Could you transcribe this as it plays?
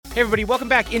Hey everybody, welcome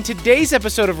back. In today's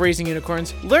episode of Raising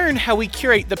Unicorns, learn how we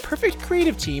curate the perfect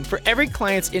creative team for every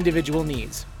client's individual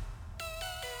needs.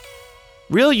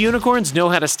 Real unicorns know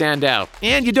how to stand out,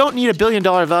 and you don't need a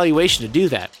billion-dollar valuation to do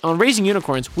that. On Raising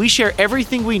Unicorns, we share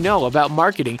everything we know about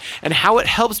marketing and how it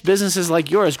helps businesses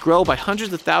like yours grow by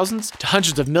hundreds of thousands to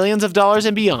hundreds of millions of dollars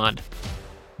and beyond.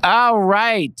 All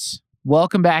right.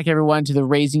 Welcome back, everyone, to the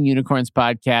Raising Unicorns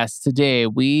podcast. Today,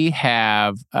 we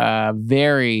have a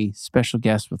very special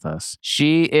guest with us.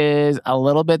 She is a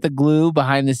little bit the glue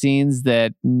behind the scenes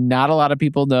that not a lot of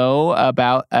people know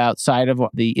about outside of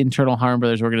the internal Harmon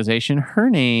Brothers organization. Her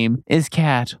name is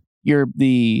Kat. You're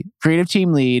the creative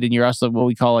team lead, and you're also what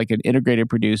we call like an integrated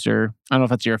producer. I don't know if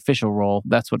that's your official role.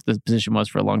 That's what the position was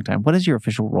for a long time. What is your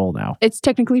official role now? It's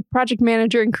technically project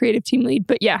manager and creative team lead,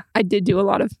 but yeah, I did do a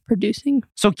lot of producing.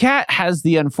 So Kat has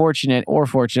the unfortunate or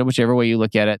fortunate, whichever way you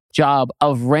look at it, job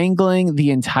of wrangling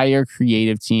the entire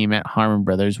creative team at Harmon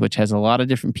Brothers, which has a lot of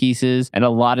different pieces and a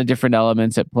lot of different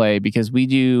elements at play because we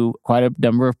do quite a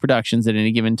number of productions at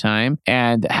any given time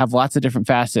and have lots of different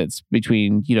facets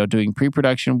between, doing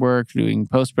pre-production work, doing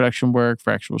post-production work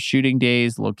for actual shooting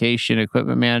days, location,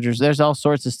 equipment managers. There's all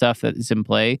sorts of stuff that is in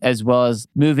play, as well as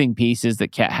moving pieces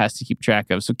that Kat has to keep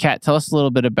track of. So Kat, tell us a little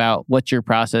bit about what your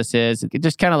process is,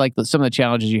 just kind of like some of the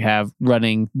challenges you have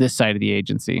running this side of the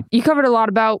agency. You covered a lot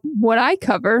about what I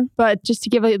cover, but just to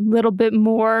give a little bit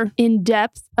more in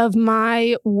depth of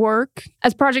my work.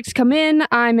 As projects come in,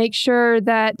 I make sure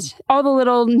that all the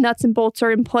little nuts and bolts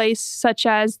are in place, such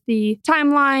as the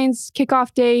timelines,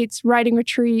 kickoff dates, writing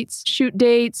retreats, shoot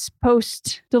dates,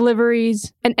 post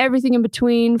deliveries, and everything in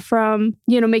between from,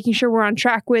 making sure we're on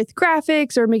track with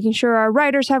graphics or making sure our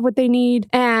writers have what they need.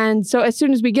 And so as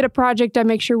soon as we get a project, I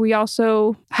make sure we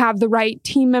also have the right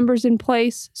team members in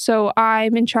place. So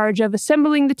I'm in charge of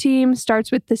assembling the team,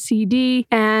 starts with the CD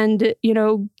and,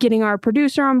 getting our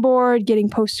producer on board, getting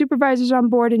post supervisors on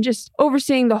board, and just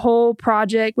overseeing the whole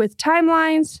project with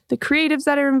timelines, the creatives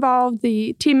that are involved,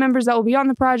 the team members that will be on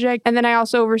the project. And then I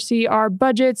also oversee our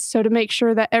budgets. So to make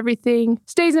sure that everything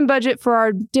stays in budget for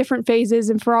our different phases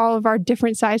and for all of our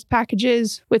different size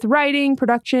packages with writing,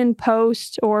 production,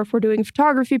 post, or if we're doing a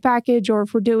photography package, or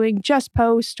if we're doing just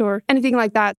post or anything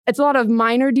like that. It's a lot of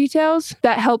minor details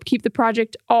that help keep the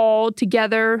project all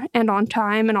together and on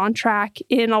time and on track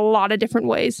in a lot of different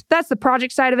ways. That's the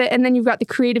project side of it. And then you've got the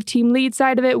creative team lead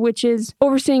side of it, which is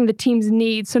overseeing the team's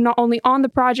needs. So not only on the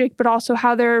project, but also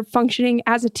how they're functioning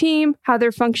as a team, how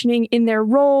they're functioning in their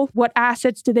role, what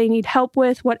assets do they need help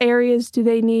with, what areas do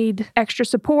they need extra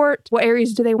support, what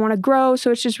areas do they want to grow.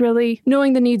 So it's just really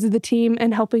knowing the needs of the team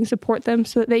and helping support them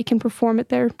so that they can perform at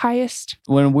their highest.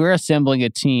 When we're assembling a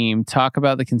team, talk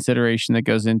about the consideration that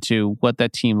goes into what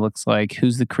that team looks like,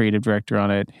 who's the creative director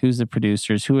on it, who's the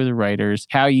producers, who are the writers,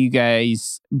 how you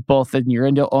guys, both in your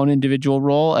own individual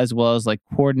role, as well as like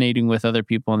coordinating with other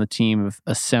people on the team of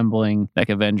assembling like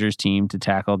Avengers team to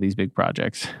tackle these big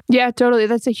projects. Yeah, totally.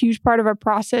 That's a huge part of our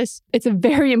process. It's a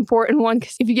very important one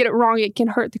because if you get it wrong, it can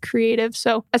hurt the creative.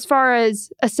 So as far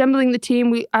as assembling the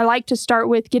team, I like to start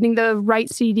with getting the right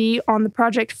CD on the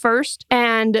project first.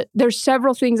 And there's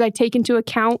several things I take into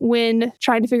account when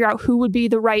trying to figure out who would be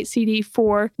the right CD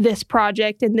for this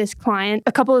project and this client.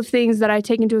 A couple of things that I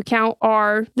take into account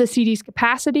are the CD's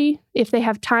capacity, if they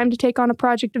have time to take on a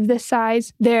project of this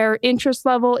size, their interest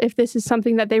level, if this is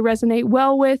something that they resonate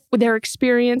well with their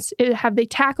experience. Have they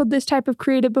tackled this type of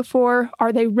creative before?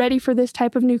 Are they ready for this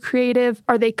type of new creative?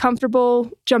 Are they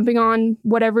comfortable jumping on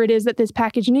whatever it is that this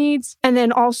package needs? And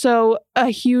then also a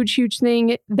huge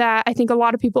thing that I think a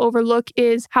lot of people overlook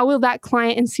is how will that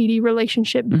client and CD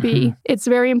relationship be? It's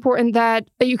very important that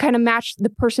you kind of match the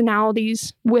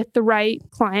personalities with the right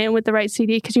client, with the right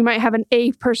CD, because you might have an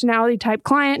A personality type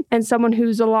client and someone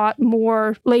who's a lot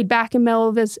more laid back and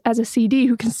mellow as a CD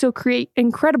who can still create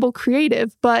incredible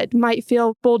creative, but might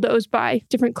feel bulldozed by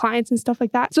different clients and stuff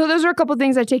like that. So those are a couple of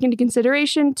things I take into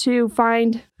consideration to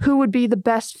find who would be the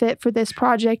best fit for this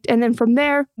project. And then from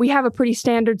there, we have a pretty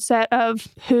standard set of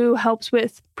who helps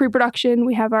with pre-production.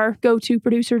 We have our go-to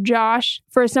producer, Josh.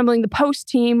 For assembling the post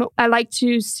team, I like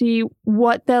to see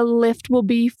what the lift will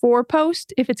be for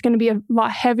post. If it's going to be a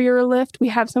lot heavier lift, we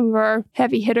have some of our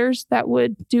heavy hitters that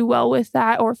would do well with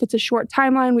that. Or if it's a short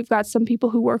timeline, we've got some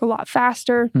people who work a lot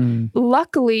faster.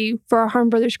 Luckily, for our Harmon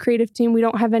Brothers creative team, we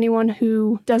don't have anyone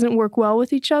who doesn't work well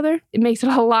with each other. It makes it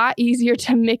a lot easier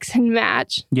to mix and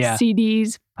match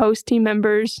CDs, post team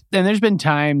members. And there's been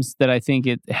times that I think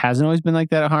it hasn't always been like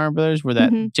that at Harmon Brothers where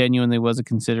that genuinely was a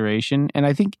consideration. And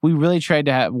I think we really tried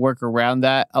to work around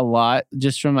that a lot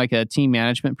just from like a team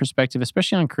management perspective,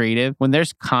 especially on creative. When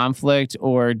there's conflict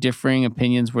or differing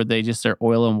opinions where they just are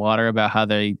oil and water about how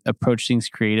they approach things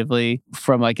creatively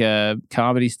from like a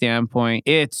comedy standpoint,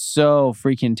 it's so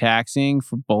freaking taxing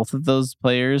for both of those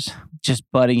players, just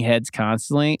butting heads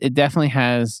constantly. It definitely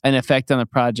has an effect on the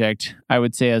project. I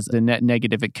would say as a net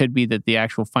negative, it could be that the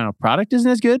actual final product isn't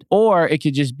as good, or it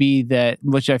could just be that,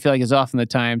 which I feel like is often the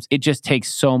times, it just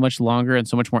takes so much longer and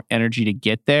so much more energy to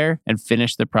get there and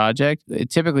finish the project. It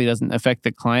typically doesn't affect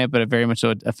the client, but it very much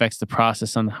so affects the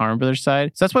process on the Harmon Brothers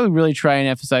side. So that's why we really try and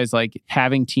emphasize like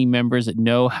having team members that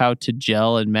know how to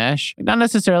gel and mesh, not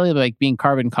necessarily like being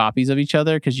carbon copies of each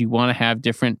other, because you want to have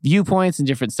different viewpoints and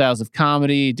different styles of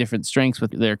comedy, different strengths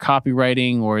with their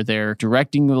copywriting or their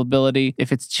directing ability.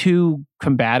 If it's too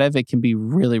combative, it can be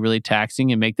really, really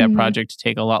taxing and make that project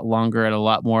take a lot longer and a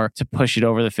lot more to push it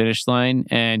over the finish line.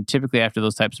 And typically after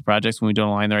those types of projects, when we don't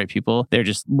align the right people, they're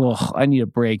just, well, I need a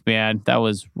break, man. That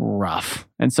was rough.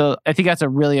 And so I think that's a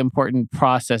really important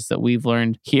process that we've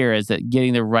learned here, is that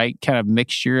getting the right kind of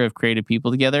mixture of creative people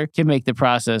together can make the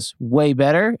process way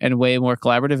better and way more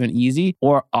collaborative and easy,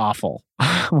 or awful.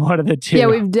 One of the two. Yeah,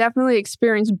 we've definitely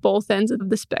experienced both ends of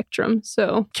the spectrum.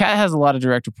 So Kat has a lot of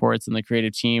direct reports in the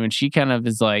creative team, and she kind of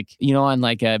is like, you know, on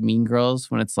like Mean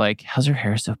Girls, when it's like, how's her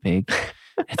hair so big?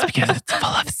 It's because it's full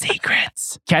of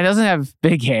secrets. Kat doesn't have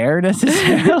big hair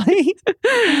necessarily,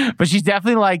 but she's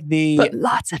definitely like but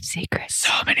lots of secrets.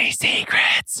 So many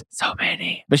secrets. So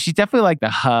many. But she's definitely like the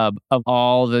hub of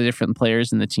all the different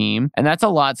players in the team. And that's a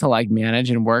lot to like manage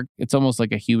and work. It's almost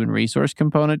like a human resource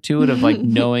component to it, of like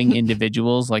knowing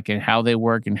individuals, like and how they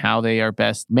work and how they are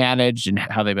best managed and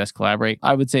how they best collaborate.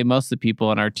 I would say most of the people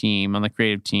on our team, on the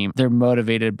creative team, they're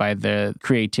motivated by the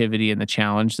creativity and the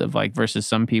challenge of like, versus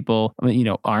some people, I mean, you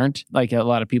know, aren't. Like a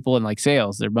lot of people in like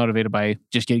sales, they're motivated by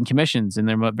just getting commissions, and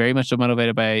they're very much so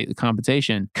motivated by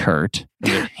compensation. Kurt,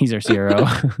 he's our CRO.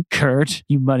 Kurt,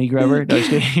 you money grubber. No, just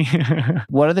kidding.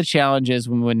 What are the challenges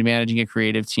when managing a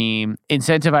creative team,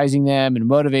 incentivizing them and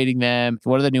motivating them?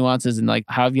 What are the nuances, and like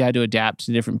how have you had to adapt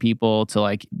to different people to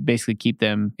like basically keep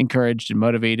them encouraged and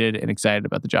motivated and excited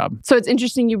about the job? So it's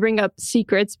interesting you bring up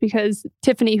secrets, because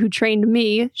Tiffany, who trained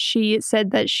me, she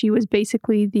said that she was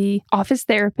basically the office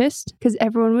therapist, because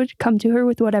everyone would come to her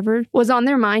with whatever was on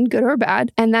their mind, good or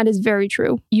bad. And that is very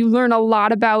true. You learn a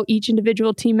lot about each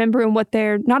individual team member and what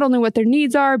their, not only what their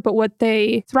needs are, but what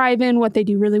they thrive in, what they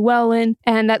do really well in.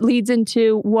 And that leads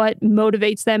into what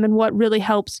motivates them and what really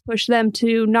helps push them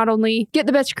to not only get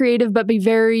the best creative, but be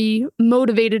very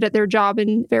motivated at their job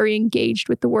and very engaged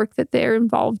with the work that they're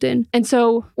involved in. And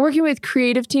so working with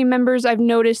creative team members, I've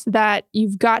noticed that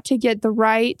you've got to get the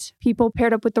right people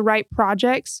paired up with the right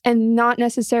projects, and not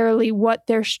necessarily what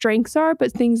their strengths are,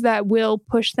 but things that will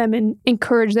push them and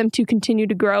encourage them to continue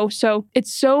to grow. So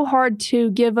it's so hard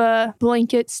to give a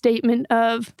blanket statement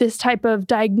of this type of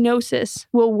diagnosis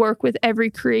will work with every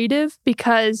creative,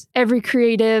 because every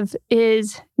creative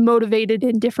is motivated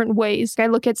in different ways. I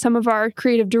look at some of our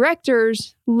creative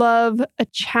directors love a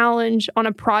challenge on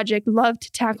a project, love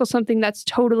to tackle something that's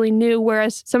totally new,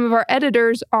 whereas some of our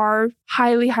editors are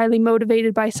highly, highly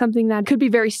motivated by something that could be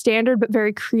very standard, but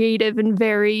very creative and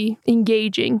very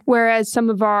engaging. Whereas some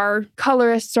of our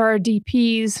colorists, our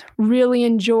DPs, really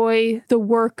enjoy the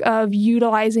work of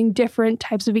utilizing different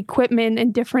types of equipment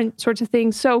and different sorts of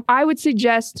things. So I would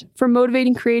suggest for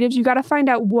motivating creatives, you got to find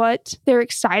out what they're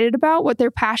excited about, what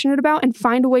they're passionate about, and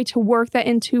find a way to work that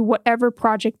into whatever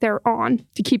project they're on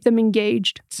to keep them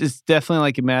engaged. It's definitely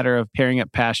like a matter of pairing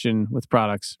up passion with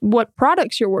products. What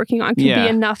products you're working on could be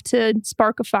enough to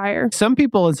spark a fire. Some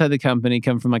people inside the company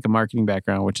come from like a marketing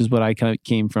background, which is what I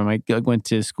came from. I went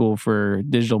to school for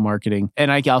digital marketing.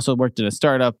 And I also worked in a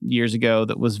startup years ago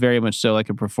that was very much so like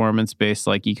a performance-based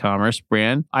like e-commerce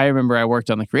brand. I remember I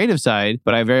worked on the creative side,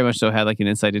 but I very much so had like an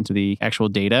insight into the actual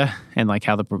data and like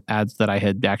how the ads that I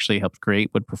had actually helped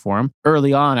create would perform.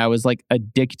 Early on, I was like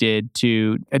addicted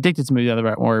to maybe the other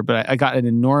right word, but I got an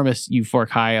enormous euphoric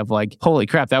high of like, holy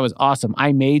crap, that was awesome.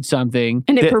 I made something.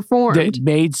 And it performed. That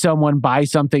made someone buy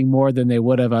something more than they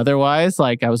would have otherwise.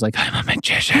 Like I was like, I'm a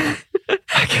magician.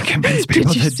 I can convince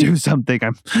convince people to do something.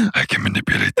 I can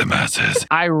manipulate the masses.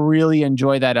 I really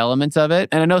enjoy that element of it.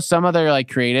 And I know some other like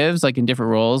creatives, like in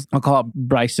different roles. I'll call it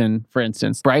Bryson, for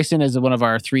instance. Bryson is one of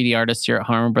our 3D artists here at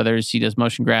Harmon Brothers. He does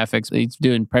motion graphics. He's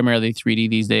doing primarily 3D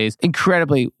these days.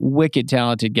 Incredibly wicked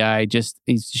talented guy. Just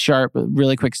he's sharp,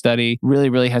 really quick study,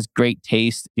 really has great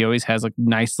taste. He always has like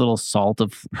nice little salt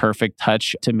of perfect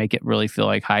touch to make it really feel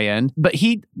like high end. But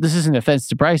this isn't an offense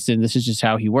to Bryson. This is just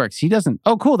how he works. He doesn't,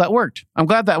 oh, cool, that worked. I'm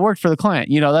glad that worked for the client.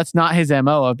 That's not his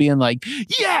MO of being like,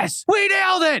 yes, we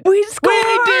nailed it. We scored.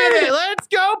 We did it. Let's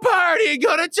go party and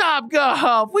go to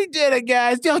Topgolf. We did it,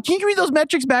 guys. Can you read those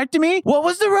metrics back to me? What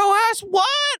was the ROAS? What?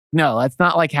 No, that's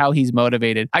not like how he's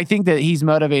motivated. I think that he's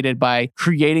motivated by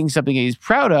creating something that he's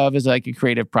proud of as like a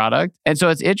creative product. And so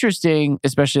it's interesting,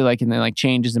 especially like in the like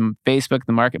changes in Facebook,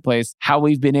 the marketplace, how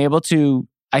we've been able to,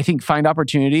 I think, find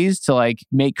opportunities to like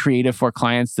make creative for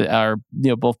clients that are,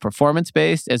 both performance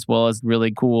based as well as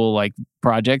really cool like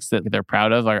projects that they're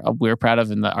proud of, or we're proud of,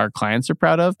 and that our clients are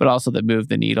proud of, but also that move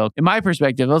the needle. In my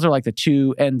perspective, those are like the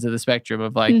two ends of the spectrum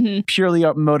of like purely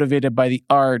motivated by the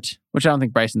art, which I don't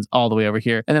think Bryson's all the way over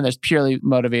here. And then there's purely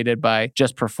motivated by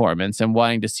just performance and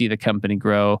wanting to see the company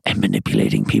grow and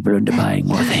manipulating people into buying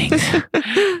more things.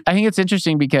 I think it's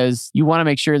interesting because you want to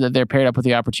make sure that they're paired up with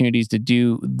the opportunities to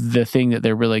do the thing that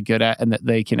they're really good at and that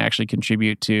they can actually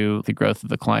contribute to the growth of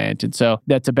the client. And so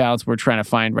that's a balance we're trying to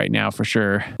find right now for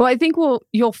sure. Well, I think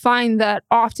you'll find that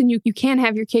often you can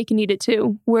have your cake and eat it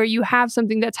too, where you have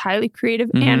something that's highly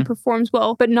creative and performs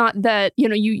well, but not that,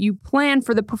 you plan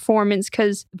for the performance,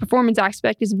 because the performance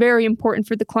aspect is very important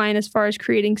for the client as far as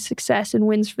creating success and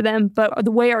wins for them. But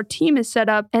the way our team is set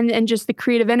up and just the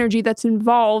creative energy that's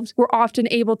involved, we're often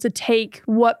able to take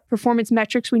what performance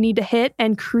metrics we need to hit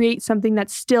and create something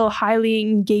that's still highly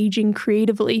engaging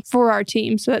creatively for our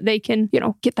team so that they can,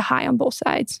 get the high on both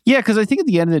sides. Yeah, because I think at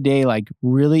the end of the day, like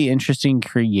really interesting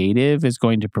creative is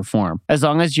going to perform. As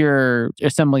long as you're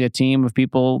assembling a team of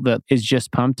people that is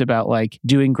just pumped about like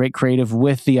doing great creative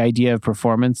with the idea of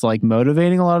performance, like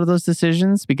motivating a lot of those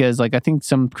decisions. Because like I think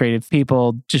some creative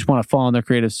people just want to fall on their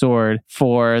creative sword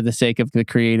for the sake of the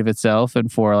creative itself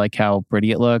and for like how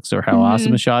pretty it looks or how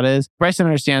awesome a shot is. Bryson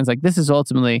understands like this is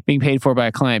ultimately being paid for by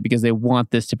a client because they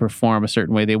want this to perform a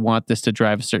certain way. They want this to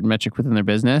drive a certain metric within their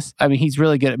business. I mean, he's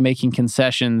really good at making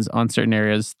concessions on certain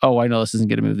areas. Oh, I know this isn't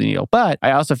going to move the needle. But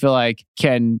I also feel like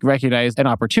can recognize an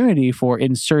opportunity for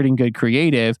inserting good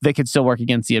creative that can still work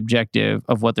against the objective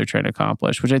of what they're trying to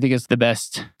accomplish, which I think is the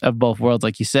best of both worlds,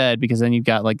 like you said, because then you've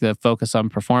got like the focus on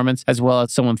performance as well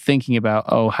as someone thinking about,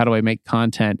 oh, how do I make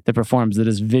content that performs, that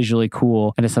is visually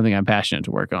cool and is something I'm passionate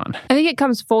to work on. I think it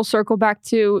comes full circle back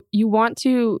to you want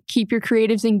to keep your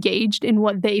creatives engaged in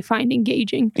what they find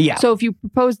engaging. Yeah. So if you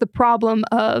propose the problem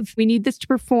of we need this to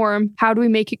perform, how do we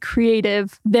make it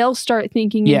creative? They'll start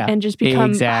thinking and just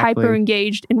become hyper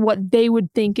engaged in what they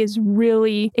would think is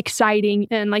really exciting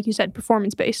and, like you said,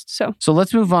 performance based. So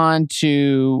let's move on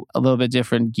to a little bit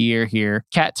different gear here.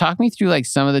 Kat, talk me through like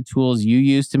some of the tools you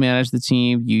use to manage the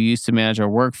team, you use to manage our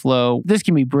workflow. This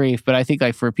can be brief, but I think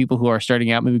like for people who are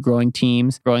starting out, maybe growing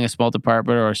teams, growing a small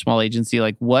department or a small agency,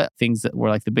 like what things that were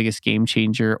like the biggest game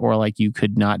changer or like you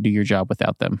could not do your job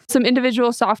without them? Some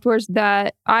individual softwares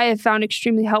that I have found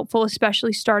extremely helpful,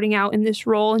 especially starting out in this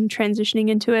role and transitioning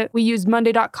into it. We used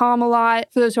Monday.com a lot.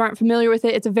 For those who aren't familiar with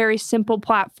it, it's a very simple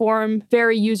platform,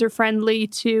 very user-friendly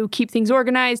to keep things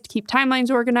organized, keep timelines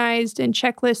organized and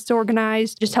checklists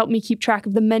organized. Just helped me keep track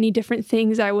of the many different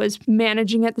things I was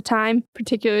managing at the time.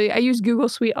 Particularly, I use Google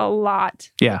Suite a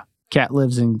lot. Yeah. Kat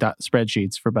lives in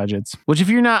spreadsheets for budgets, which if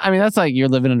you're not, I mean, that's like you're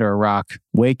living under a rock.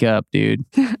 Wake up, dude.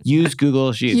 Use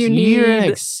Google Sheets. You're in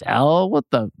Excel? What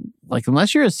the? Like,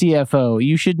 unless you're a CFO,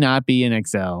 you should not be in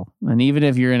Excel. And even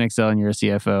if you're in Excel and you're a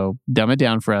CFO, dumb it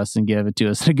down for us and give it to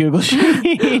us in a Google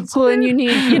Sheet. Well, and you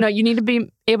need to be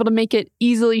able to make it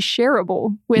easily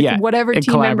shareable with whatever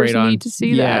team members need to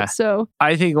see that. So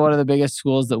I think one of the biggest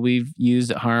tools that we've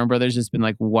used at Harmon Brothers has been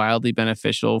like wildly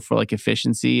beneficial for like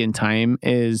efficiency and time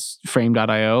is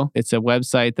frame.io. It's a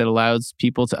website that allows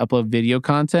people to upload video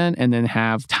content and then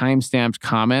have time-stamped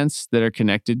comments that are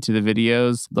connected to the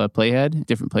videos, the playhead,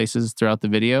 different places throughout the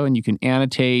video. And you can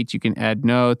annotate, you can add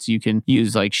notes, you can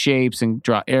use like shapes and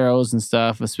draw arrows and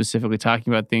stuff, specifically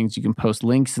talking about things. You can post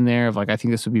links in there of like, I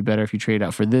think this would be better if you trade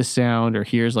out for for this sound, or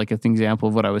here's like an example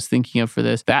of what I was thinking of for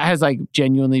this. That has like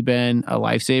genuinely been a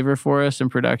lifesaver for us in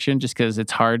production, just because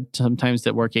it's hard sometimes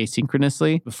to work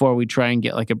asynchronously before we try and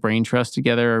get like a brain trust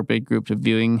together or a big group of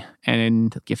viewing.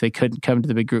 And if they couldn't come to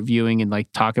the big group viewing and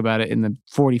like talk about it in the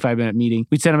 45-minute meeting,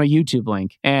 we'd send them a YouTube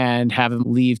link and have them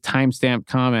leave timestamped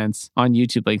comments on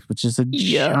YouTube links, which is a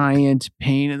giant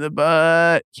pain in the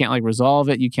butt. You can't like resolve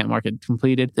it. You can't mark it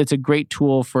completed. It's a great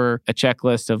tool for a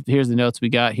checklist of here's the notes we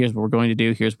got, here's what we're going to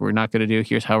do, here's what we're not going to do,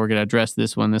 here's how we're going to address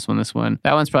this one, this one, this one.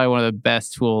 That one's probably one of the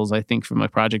best tools, I think, from a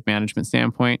project management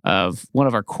standpoint of one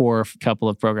of our core couple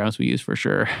of programs we use for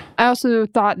sure. I also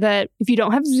thought that if you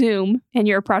don't have Zoom and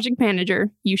you're a project manager,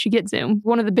 you should get Zoom.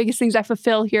 One of the biggest things I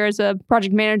fulfill here as a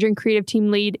project manager and creative team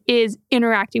lead is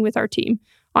interacting with our team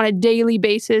on a daily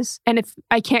basis. And if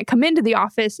I can't come into the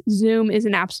office, Zoom is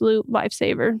an absolute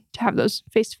lifesaver to have those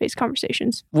face-to-face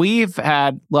conversations. We've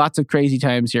had lots of crazy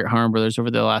times here at Harmon Brothers over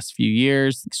the last few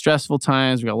years, stressful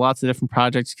times. We got lots of different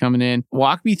projects coming in.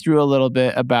 Walk me through a little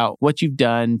bit about what you've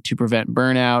done to prevent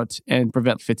burnout and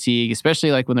prevent fatigue,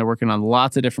 especially like when they're working on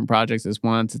lots of different projects at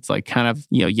once. It's like kind of,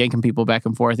 yanking people back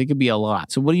and forth. It could be a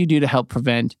lot. So what do you do to help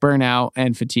prevent burnout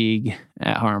and fatigue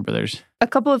at Harmon Brothers? A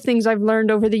couple of things I've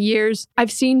learned over the years.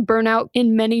 I've seen burnout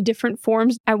in many different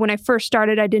forms. And when I first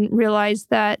started, I didn't realize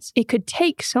that it could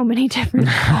take so many different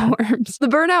forms. The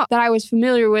burnout that I was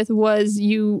familiar with was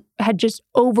you had just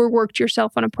overworked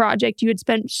yourself on a project. You had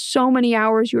spent so many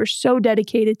hours. You were so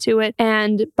dedicated to it.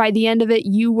 And by the end of it,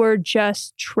 you were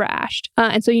just trashed.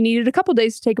 And so you needed a couple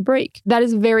days to take a break. That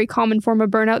is a very common form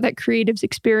of burnout that creatives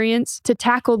experience. To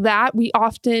tackle that, we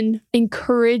often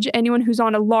encourage anyone who's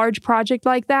on a large project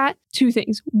like that two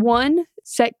things. One,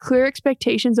 set clear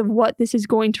expectations of what this is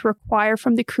going to require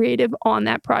from the creative on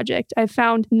that project. I've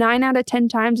found 9 out of 10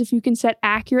 times if you can set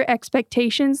accurate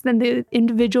expectations, then the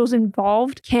individuals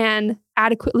involved can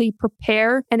adequately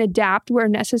prepare and adapt where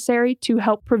necessary to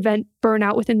help prevent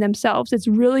burnout within themselves. It's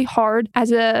really hard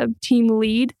as a team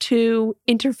lead to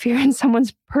interfere in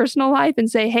someone's personal life and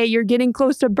say, hey, you're getting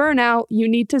close to burnout. You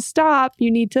need to stop.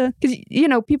 You need to, because,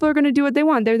 people are going to do what they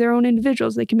want. They're their own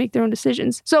individuals. They can make their own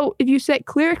decisions. So if you set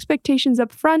clear expectations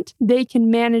up front, they can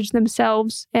manage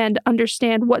themselves and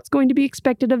understand what's going to be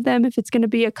expected of them. If it's going to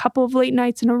be a couple of late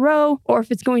nights in a row, or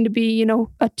if it's going to be,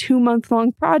 a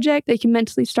 2-month-long project, they can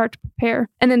mentally start to prepare.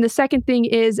 And then the second thing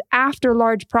is after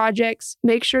large projects,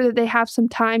 make sure that they have some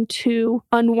time to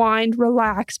unwind,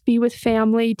 relax, be with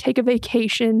family, take a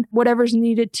vacation, whatever's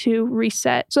needed to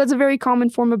reset. So that's a very common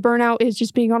form of burnout, is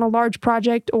just being on a large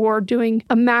project or doing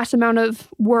a mass amount of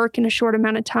work in a short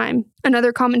amount of time.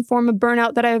 Another common form of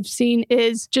burnout that I've seen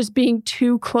is just being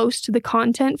too close to the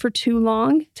content for too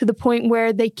long, to the point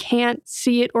where they can't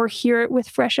see it or hear it with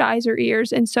fresh eyes or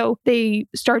ears. And so they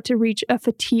start to reach a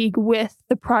fatigue with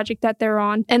the project that they're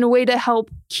on. And a way to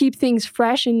help keep things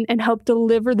fresh and help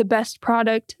deliver the best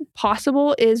product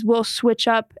possible is we'll switch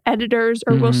up editors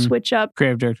or we'll switch up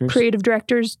creative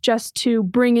directors just to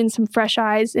bring in some fresh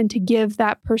eyes and to give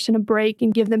that person a break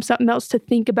and give them something else to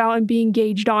think about and be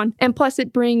engaged on. And plus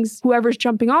it brings whoever's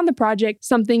jumping on the project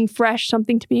something fresh,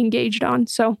 something to be engaged on.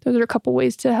 So those are a couple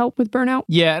ways to help with burnout.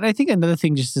 Yeah. And I think another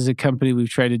thing just as a company we've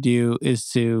tried to do is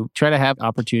to try to have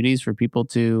opportunities for people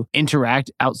to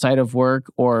interact outside of work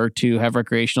or to have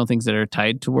recreational things that are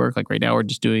tied to work. Like right now we're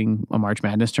just doing a March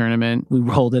Madness tournament. We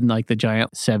rolled in like the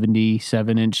giant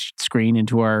 77-inch screen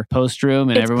into our post room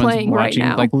and everyone's watching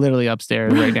like literally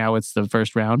upstairs right now. It's the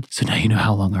first round. So now you know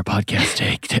how long our podcasts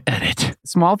take to edit.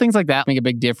 Small things like that make a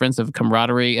big difference of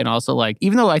camaraderie. And also like,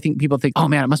 even though I think people think, oh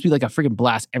man, it must be like a freaking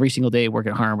blast every single day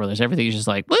working at Harmon Brothers. Everything is just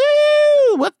like, woo!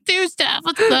 Let's do stuff.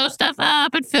 Let's blow stuff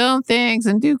up and film things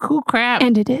and do cool crap.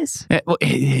 And it is. It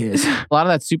is. A lot of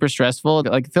that's super stressful.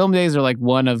 Like film days are like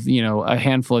one of, a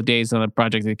handful of days on a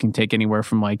project that can take anywhere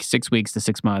from like 6 weeks to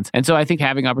 6 months. And so I think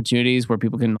having opportunities where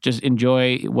people can just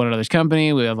enjoy one another's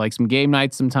company. We have like some game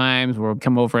nights sometimes where we'll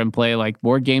come over and play like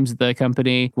board games at the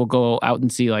company. We'll go out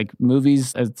and see like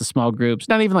movies as the small groups,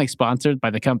 not even like sponsored by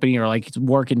the company or like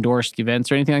work endorsed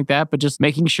events or anything like that, but just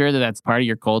making sure that that's part of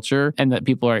your culture and that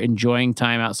people are enjoying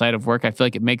time outside of work. I feel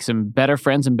like it makes them better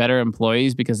friends and better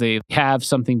employees because they have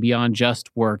something beyond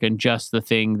just work and just the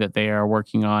thing that they are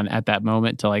working on at that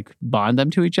moment to like bond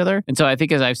them to each other. And so I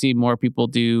think as I've seen more people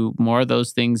do more of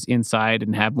those things inside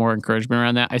and have more encouragement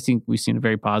around that, I think we've seen a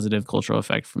very positive cultural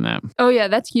effect from that. Oh yeah,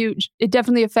 that's huge. It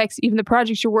definitely affects even the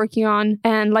projects you're working on.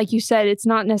 And like you said, it's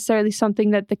not necessarily something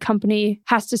that the company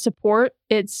has to support.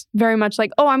 It's very much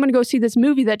like, oh, I'm going to go see this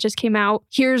movie that just came out.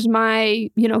 Here's my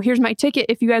ticket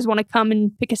if you guys want to come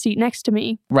and pick a seat next to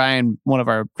me. Ryan, one of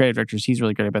our creative directors, he's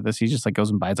really great about this. He just like goes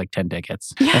and buys like 10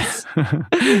 tickets. Yes.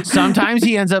 Sometimes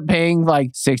he ends up paying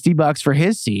like $60 for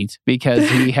his seat because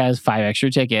he has 5 extra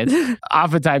tickets.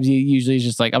 Oftentimes he usually is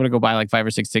just like, I'm going to go buy like 5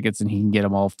 or 6 tickets and he can get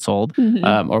them all sold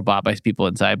or bought by people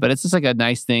inside. But it's just like a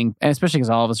nice thing. And especially because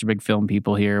all of us are big film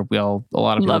people here. A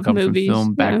lot of people Love come movies, from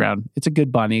film background. It's a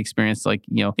good bonding experience to like,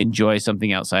 enjoy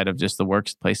something outside of just the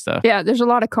workplace stuff. Yeah, there's a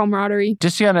lot of camaraderie.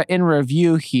 Just kind of in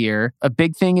review here, a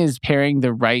big thing is pairing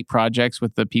the right projects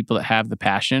with the people that have the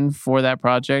passion for that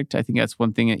project. I think that's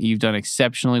one thing that you've done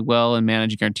exceptionally well in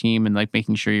managing our team and like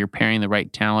making sure you're pairing the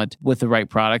right talent with the right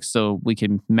products so we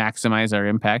can maximize our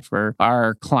impact for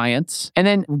our clients. And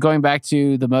then going back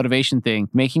to the motivation thing,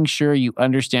 making sure you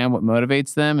understand what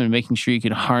motivates them and making sure you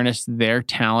can harness their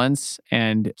talents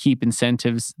and keep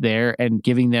incentives there and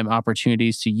giving them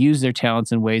opportunities to use their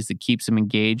talents in ways that keeps them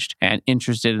engaged and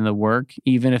interested in the work,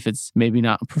 even if it's maybe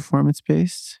not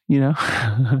performance-based,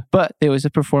 but there was a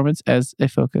performance as a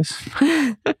focus.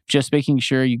 Just making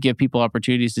sure you give people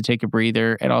opportunities to take a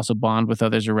breather and also bond with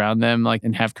others around them, like,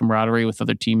 and have camaraderie with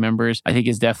other team members, I think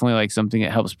is definitely like something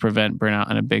that helps prevent burnout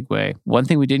in a big way. One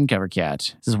thing we didn't cover,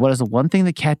 Kat, is what is the one thing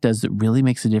that Kat does that really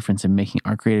makes a difference in making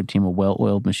our creative team a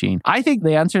well-oiled machine? I think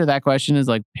the answer to that question is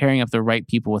like pairing up the right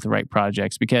people with the right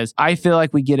projects, because I feel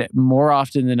like we get it more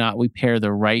often than not. We pair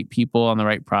the right people on the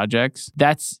right projects.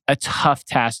 That's a tough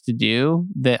task to do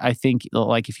that I think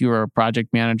like if you were a project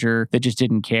manager that just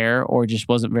didn't care or just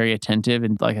wasn't very attentive.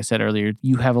 And like I said earlier,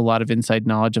 you have a lot of inside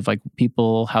knowledge of like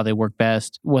people, how they work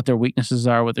best, what their weaknesses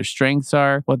are, what their strengths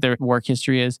are, what their work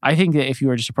history is. I think that if you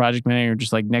were just a project manager,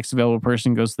 just like next available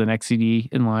person goes to the next CD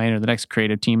in line or the next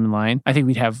creative team in line, I think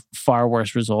we'd have far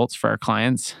worse results for our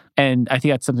clients. And I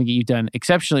think that's something that you've done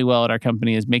exceptionally well at our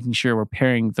company, is making sure we're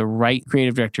pairing the right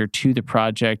creative director to the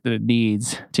project that it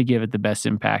needs to give it the best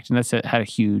impact. And that's had a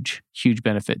huge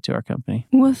benefit to our company.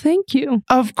 Well, thank you.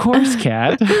 Of course,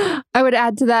 Kat. I would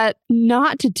add to that,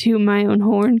 not to toot my own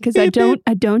horn, because I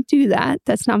don't do that.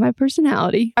 That's not my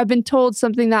personality. I've been told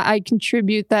something that I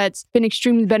contribute that's been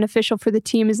extremely beneficial for the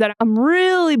team is that I'm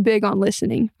really big on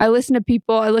listening. I listen to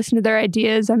people, I listen to their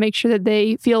ideas, I make sure that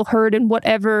they feel heard in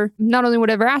not only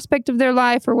whatever aspect of their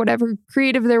life or whatever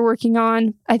creative they're working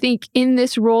on. I think in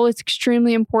this role, it's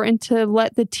extremely important to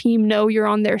let the team know you're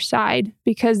on their side,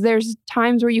 because there's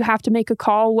times where you have to make a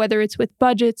call, whether it's with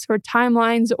budgets or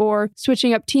timelines or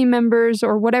switching up team members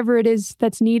or whatever it is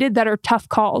that's needed, that are tough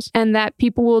calls and that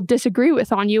people will disagree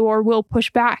with on you or will push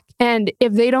back. And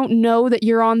if they don't know that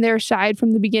you're on their side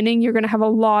from the beginning, you're going to have a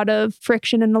lot of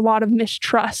friction and a lot of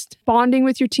mistrust. Bonding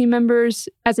with your team members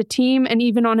as a team and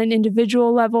even on an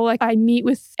individual level, like I meet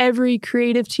with every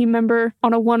creative team member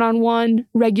on a one-on-one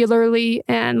regularly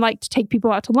and like to take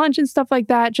people out to lunch and stuff like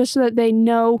that, just so that they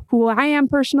know who I am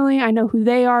personally, I know who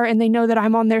they are, and they know that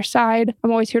I'm on their side.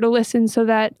 I'm always here to listen, so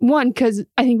that, one, because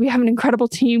I think we have an incredible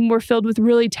team. We're filled with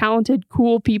really talented,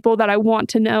 cool people that I want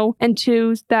to know. And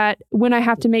two, that when I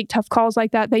have to make tough calls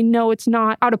like that, they know it's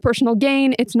not out of personal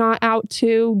gain. It's not out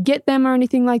to get them or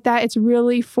anything like that. It's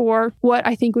really for what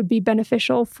I think would be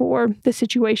beneficial for the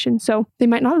situation. So they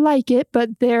might not like it, but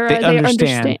they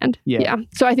understand. Yeah.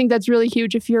 So I think that's really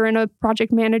huge if you're in a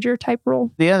project manager type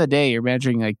role. At the end of the day, you're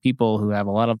managing like people who have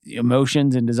a lot of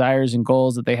emotions and desires and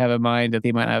goals that they have in mind that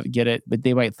they might not get it, but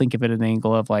they might think of it an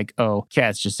angle of like, oh,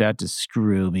 Kat's just out to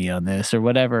screw me on this or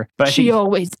whatever. But she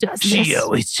always does this. She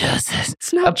always does this.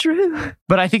 It's not true.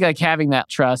 But I think like having that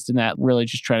trust and that really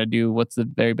just trying to do what's the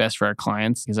very best for our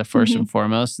clients is a first and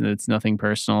foremost. And it's nothing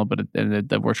personal, but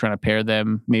that we're trying to pair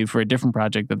them maybe for a different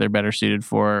project that they're better suited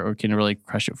for or can really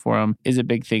crush it for them is a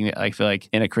big thing that I feel like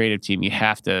in a creative team, you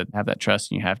have to have that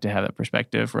trust and you have to have that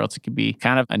perspective, or else it could be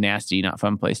kind of a nasty, not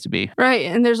fun place to be. Right.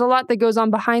 And there's a lot that goes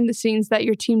on behind the scenes that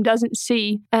your team doesn't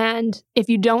see. And if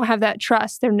you don't have that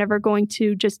trust, they're never going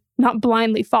to just not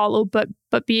blindly follow, but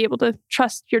be able to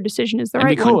trust your decision is the right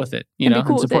one. And be cool with it, and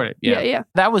support it. Yeah.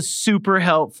 That was super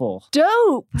helpful.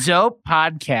 Dope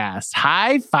podcast.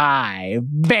 High five.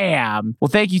 Bam. Well,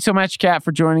 thank you so much, Kat,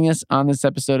 for joining us on this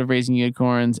episode of Raising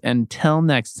Unicorns. Until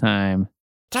next time.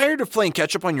 Tired of playing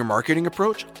catch up on your marketing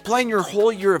approach? Plan your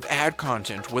whole year of ad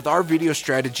content with our video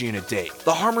strategy in a day.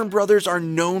 The Harmon brothers are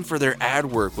known for their ad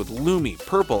work with Lumi,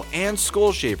 Purple, and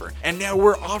Skullshaver, and now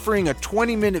we're offering a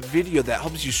 20-minute video that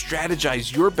helps you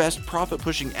strategize your best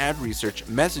profit-pushing ad research,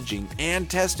 messaging, and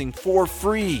testing for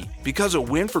free. Because a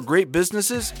win for great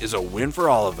businesses is a win for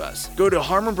all of us. Go to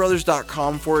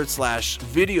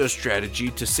harmonbrothers.com/video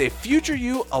strategy to save future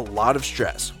you a lot of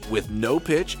stress with no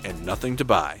pitch and nothing to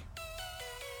buy.